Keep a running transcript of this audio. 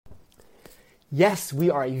Yes, we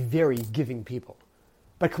are a very giving people,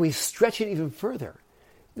 but can we stretch it even further?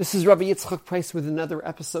 This is Rabbi Yitzchak Price with another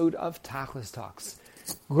episode of Tachlis Talks,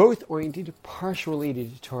 growth-oriented,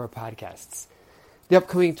 parsha-related Torah podcasts. The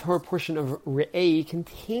upcoming Torah portion of Re'eh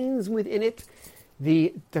contains within it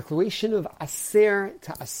the declaration of Aser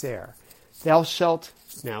to Aser. Thou shalt,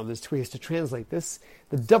 now there's two ways to translate this,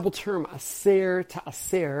 the double term Aser to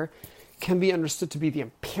Aser can be understood to be the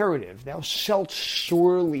imperative. Thou shalt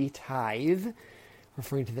surely tithe,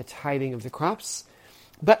 referring to the tithing of the crops.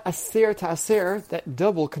 But Aser to Aser, that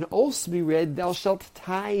double, can also be read, thou shalt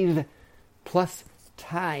tithe plus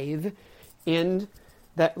tithe. And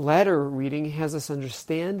that latter reading has us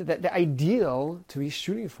understand that the ideal to be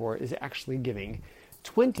shooting for is actually giving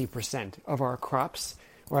 20% of our crops,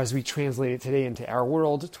 or as we translate it today into our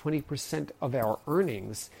world, 20% of our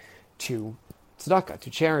earnings to tzedakah,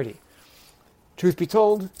 to charity. Truth be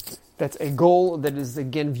told, that's a goal that is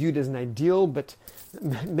again viewed as an ideal, but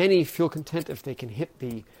many feel content if they can hit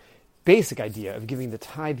the basic idea of giving the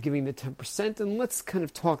tithe, giving the 10%, and let's kind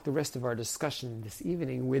of talk the rest of our discussion this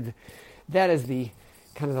evening with that as the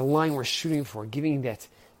kind of the line we're shooting for, giving that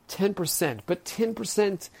 10%, but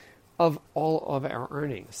 10% of all of our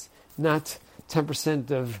earnings, not 10%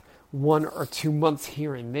 of 1 or 2 months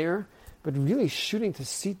here and there, but really shooting to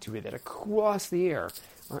see to it that across the year,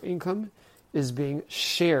 our income is being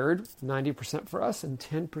shared, 90% for us and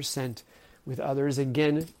 10% with others,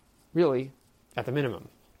 again, really at the minimum.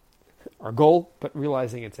 Our goal, but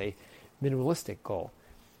realizing it's a minimalistic goal.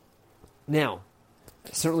 Now,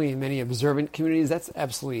 certainly in many observant communities, that's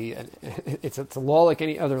absolutely, it's a law like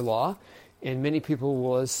any other law, and many people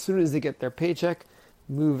will, as soon as they get their paycheck,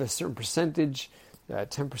 move a certain percentage,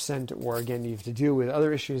 10%, or again, you have to deal with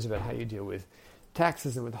other issues about how you deal with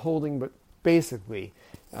taxes and withholding, but basically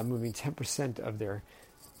moving 10% of their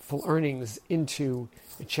full earnings into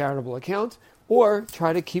a charitable account, or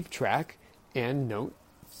try to keep track and note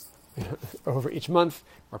over each month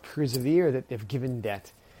or periods of the year that they've given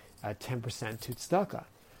that 10% to tzedakah.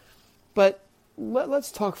 But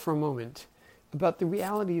let's talk for a moment about the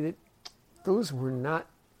reality that those who are not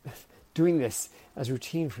doing this as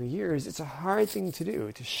routine for years, it's a hard thing to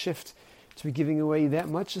do, to shift to be giving away that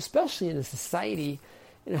much, especially in a society.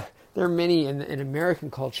 There are many in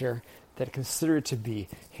American culture that consider it to be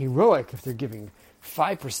heroic if they're giving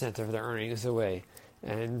 5% of their earnings away.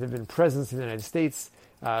 And there have been presidents in the United States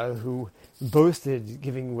who boasted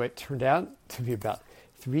giving what turned out to be about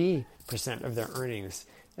 3% of their earnings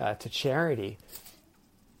to charity,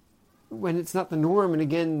 when it's not the norm. And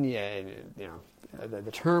again,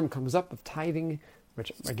 the term comes up of tithing,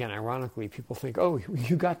 which again, ironically, people think, oh,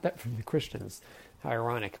 you got that from the Christians. How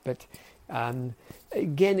ironic. But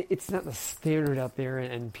again, it's not the standard out there,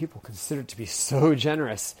 and people consider it to be so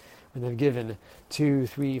generous when they've given 2,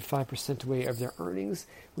 3, 5% away of their earnings.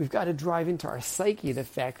 We've got to drive into our psyche the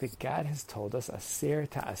fact that God has told us, aser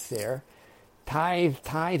to aser,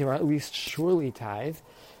 tithe, or at least surely tithe.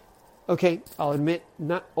 Okay, I'll admit,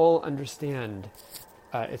 not all understand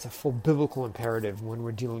it's a full biblical imperative when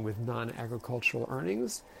we're dealing with non-agricultural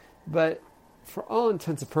earnings, but for all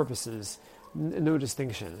intents and purposes, no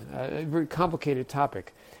distinction. A very complicated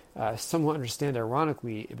topic. Some will understand,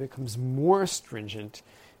 ironically, it becomes more stringent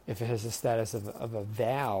if it has the status of a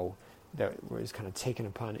vow that was kind of taken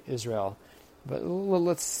upon Israel. But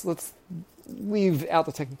let's leave out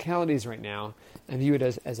the technicalities right now and view it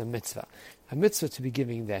as a mitzvah to be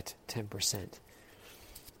giving that 10%.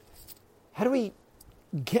 How do we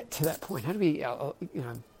get to that point? How do we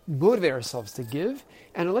motivate ourselves to give?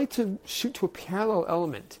 And I'd like to shoot to a parallel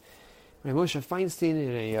element. Moshe Feinstein,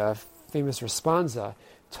 in a famous responsa,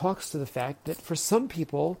 talks to the fact that for some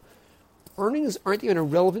people, earnings aren't even a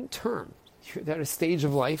relevant term. They're at a stage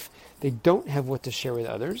of life, they don't have what to share with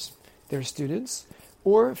others, their students,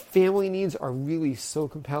 or family needs are really so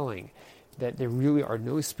compelling that there really are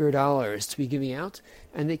no spare dollars to be giving out,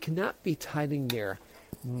 and they cannot be tithing their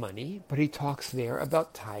money, but he talks there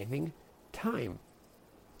about tithing time.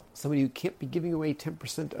 Somebody who can't be giving away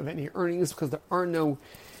 10% of any earnings because there are no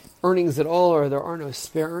earnings at all, or there are no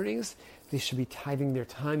spare earnings, they should be tithing their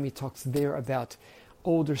time. He talks there about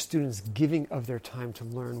older students giving of their time to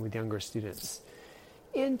learn with younger students.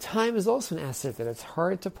 And time is also an asset that it's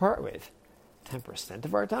hard to part with. 10%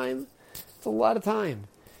 of our time? It's a lot of time.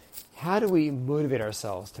 How do we motivate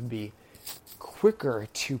ourselves to be quicker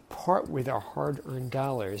to part with our hard-earned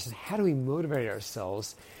dollars? And how do we motivate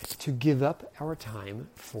ourselves to give up our time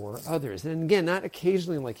for others? And again, not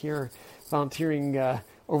occasionally like here, volunteering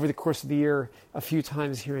over the course of the year a few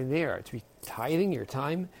times here and there. To be tithing your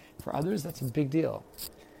time for others, that's a big deal.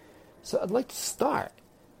 So I'd like to start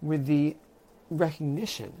with the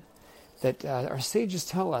recognition that our sages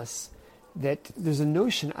tell us that there's a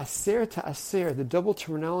notion, aser to aser, the double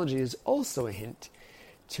terminology is also a hint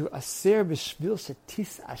to aser b'shvil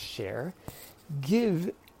shetis asher,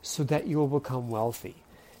 give so that you will become wealthy.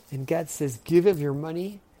 And God says, give of your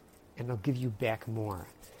money and I'll give you back more.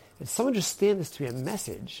 And some understand this to be a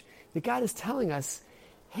message that God is telling us,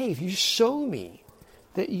 hey, if you show me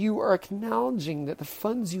that you are acknowledging that the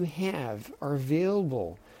funds you have are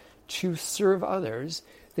available to serve others,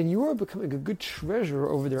 then you are becoming a good treasurer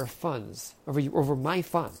over their funds, over my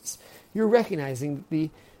funds. You're recognizing that the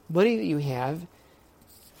money that you have,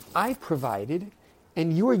 I provided,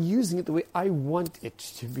 and you are using it the way I want it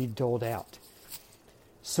to be doled out.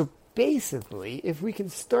 So basically, if we can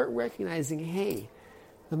start recognizing, hey,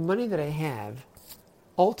 the money that I have,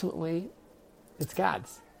 ultimately, it's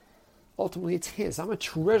God's. Ultimately, it's His. I'm a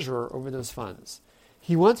treasurer over those funds.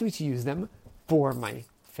 He wants me to use them for my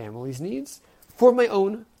family's needs, for my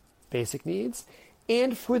own basic needs,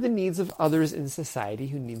 and for the needs of others in society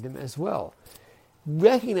who need them as well.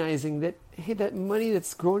 Recognizing that, hey, that money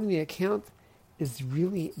that's growing in the account is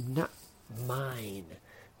really not mine.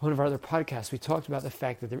 One of our other podcasts, we talked about the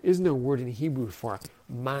fact that there is no word in Hebrew for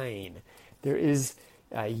mine. There is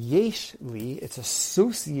yesh li, it's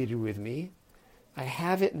associated with me. I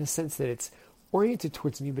have it in the sense that it's oriented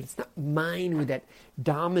towards me, but it's not mine with that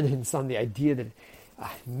dominance on the idea that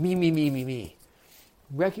me.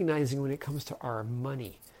 Recognizing when it comes to our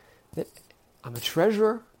money that I'm a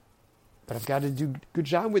treasurer, but I've got to do a good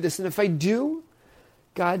job with this. And if I do,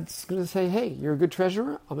 God's going to say, hey, you're a good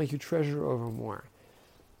treasurer, I'll make you treasurer over more.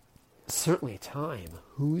 Certainly time.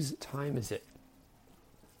 Whose time is it?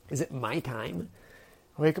 Is it my time?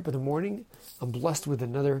 I wake up in the morning, I'm blessed with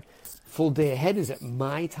another full day ahead. Is it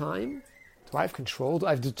my time? Do I have control? Do I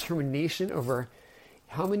have determination over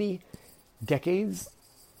how many decades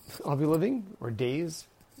I'll be living, or days,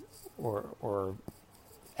 or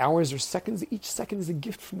hours, or seconds? Each second is a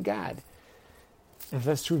gift from God. And if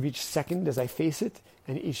that's true of each second as I face it,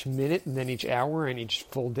 and each minute, and then each hour, and each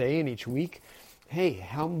full day, and each week, hey,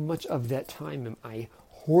 how much of that time am I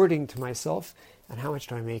hoarding to myself, and how much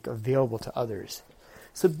do I make available to others?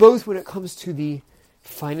 So both when it comes to the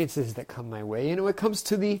finances that come my way, and when it comes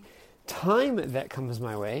to the time that comes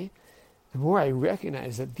my way, the more I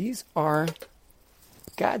recognize that these are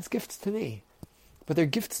God's gifts to me, but they're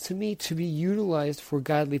gifts to me to be utilized for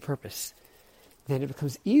godly purpose. Then it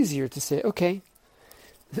becomes easier to say, okay,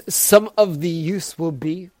 some of the use will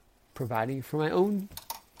be providing for my own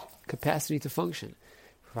capacity to function,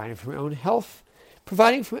 providing for my own health,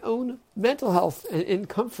 providing for my own mental health and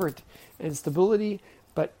comfort and stability,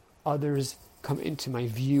 but others come into my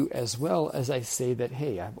view as well as I say that,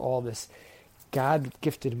 hey, I have all this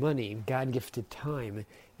God-gifted money, God-gifted time,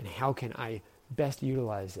 and how can I best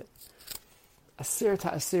utilize it? Aser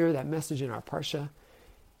to aser, that message in our parsha,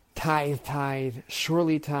 tithe,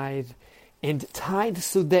 surely tithe, and tithe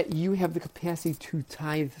so that you have the capacity to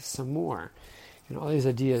tithe some more. And all these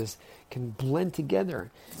ideas can blend together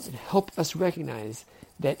and help us recognize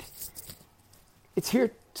that it's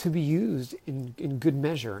here to be used in good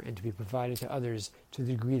measure and to be provided to others to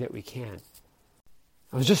the degree that we can.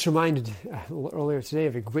 I was just reminded earlier today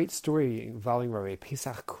of a great story involving Rabbi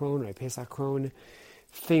Pesach Krohn. Rabbi Pesach Krohn,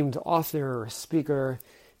 famed author, speaker,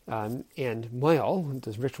 and Moel, who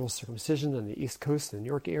does ritual circumcision on the East Coast in the New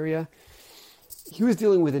York area. He was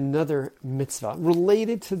dealing with another mitzvah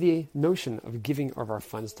related to the notion of giving of our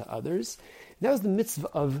funds to others. And that was the mitzvah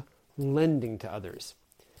of lending to others.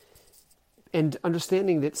 And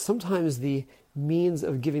understanding that sometimes the means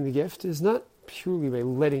of giving the gift is not purely by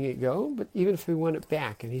letting it go, but even if we want it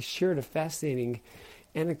back. And he shared a fascinating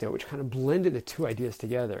anecdote which kind of blended the two ideas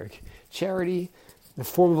together. Charity, the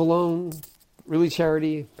form of a loan, really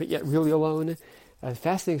charity, but yet really a loan. A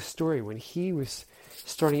fascinating story. When he was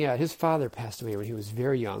starting out, his father passed away when he was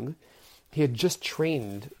very young. He had just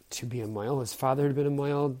trained to be a moel. His father had been a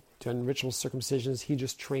moel, done ritual circumcisions. He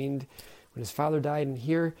just trained when his father died. And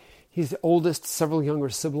here, he's the oldest, several younger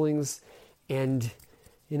siblings. And,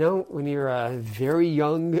 you know, when you're a very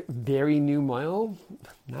young, very new moel,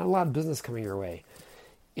 not a lot of business coming your way.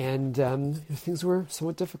 And things were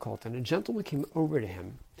somewhat difficult. And a gentleman came over to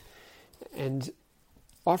him and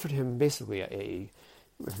offered him basically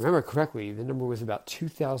if I remember correctly, the number was about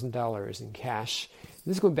 $2,000 in cash.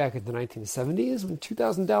 This is going back at the 1970s when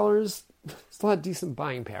 $2,000 still had decent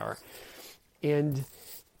buying power. And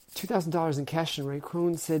 $2,000 in cash, and Ray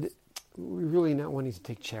Krohn said, we're really not wanting to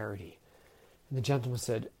take charity. And the gentleman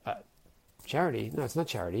said, charity? No, it's not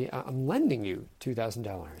charity. I'm lending you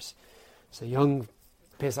 $2,000. So young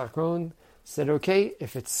Pesach Krohn said, okay,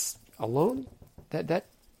 if it's a loan, that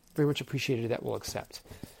very much appreciated, that we'll accept.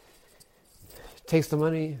 takes the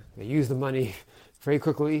money, they use the money very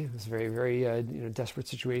quickly. It was a very, very desperate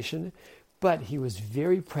situation. But he was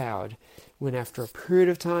very proud when, after a period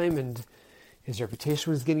of time and his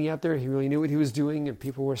reputation was getting out there, he really knew what he was doing, and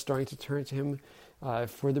people were starting to turn to him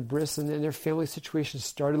for the bris, and then their family situation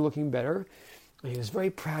started looking better. And he was very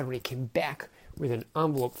proud when he came back with an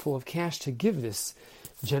envelope full of cash to give this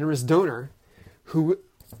generous donor, who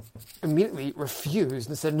immediately refused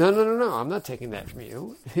and said, no, I'm not taking that from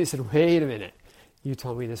you. He said, wait a minute, you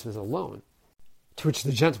told me this was a loan. To which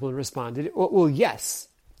the gentleman responded, well, yes,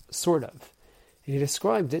 sort of. And he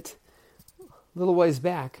described it a little ways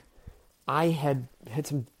back. I had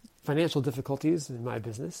some financial difficulties in my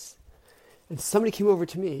business, and somebody came over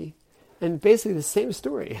to me, and basically the same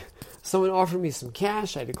story. Someone offered me some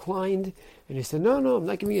cash, I declined, and he said, no, I'm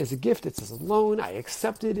not giving it as a gift, it's as a loan. I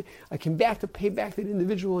accepted. I came back to pay back that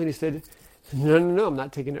individual, and he said, no, I'm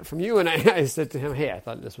not taking it from you. And I said to him, hey, I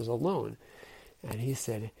thought this was a loan. And he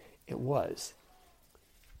said, it was.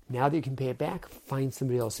 Now that you can pay it back, find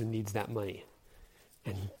somebody else who needs that money,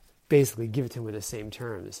 and basically give it to him with the same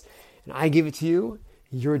terms. And I give it to you,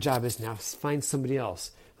 your job is now to find somebody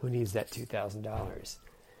else who needs that $2,000.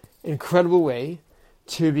 Incredible way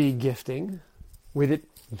to be gifting, with it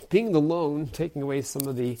being the loan, taking away some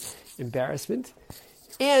of the embarrassment,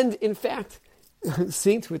 and in fact,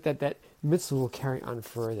 seeing to it that mitzvah will carry on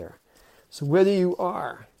further. So whether you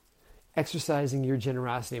are exercising your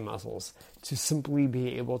generosity muscles to simply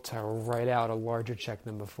be able to write out a larger check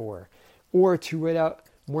than before, or to write out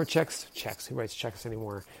more checks, who writes checks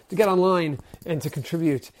anymore, to get online and to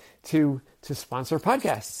contribute to sponsor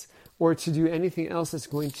podcasts, or to do anything else that's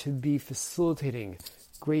going to be facilitating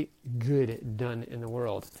great good done in the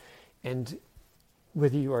world. And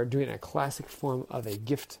whether you are doing a classic form of a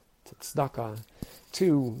gift to tzedakah,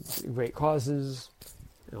 to great causes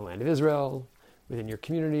in the land of Israel, within your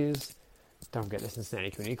communities, don't forget the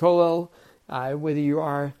Cincinnati Community Kollel, whether you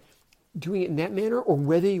are doing it in that manner, or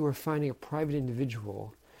whether you are finding a private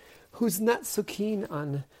individual who's not so keen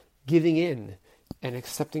on giving in and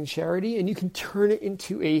accepting charity, and you can turn it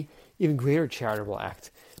into a even greater charitable act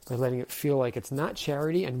by letting it feel like it's not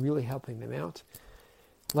charity and really helping them out.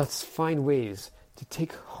 Let's find ways to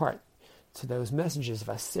take heart to those messages of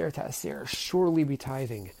Aser to Aser, surely be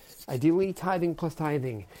tithing, ideally tithing plus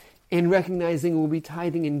tithing, and recognizing we'll be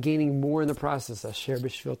tithing and gaining more in the process. Asher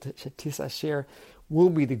b'shvil tis Asher, will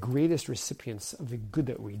be the greatest recipients of the good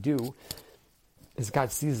that we do, as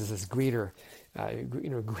God sees us as greater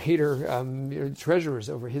treasurers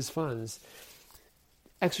over His funds.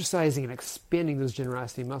 Exercising and expanding those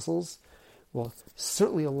generosity muscles will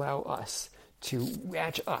certainly allow us to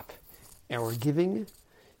ratchet up our giving,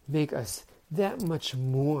 make us that much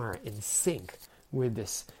more in sync with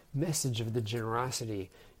this message of the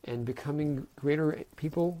generosity, and becoming greater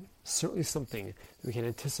people, certainly something that we can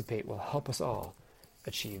anticipate will help us all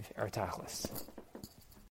achieve our tachlis.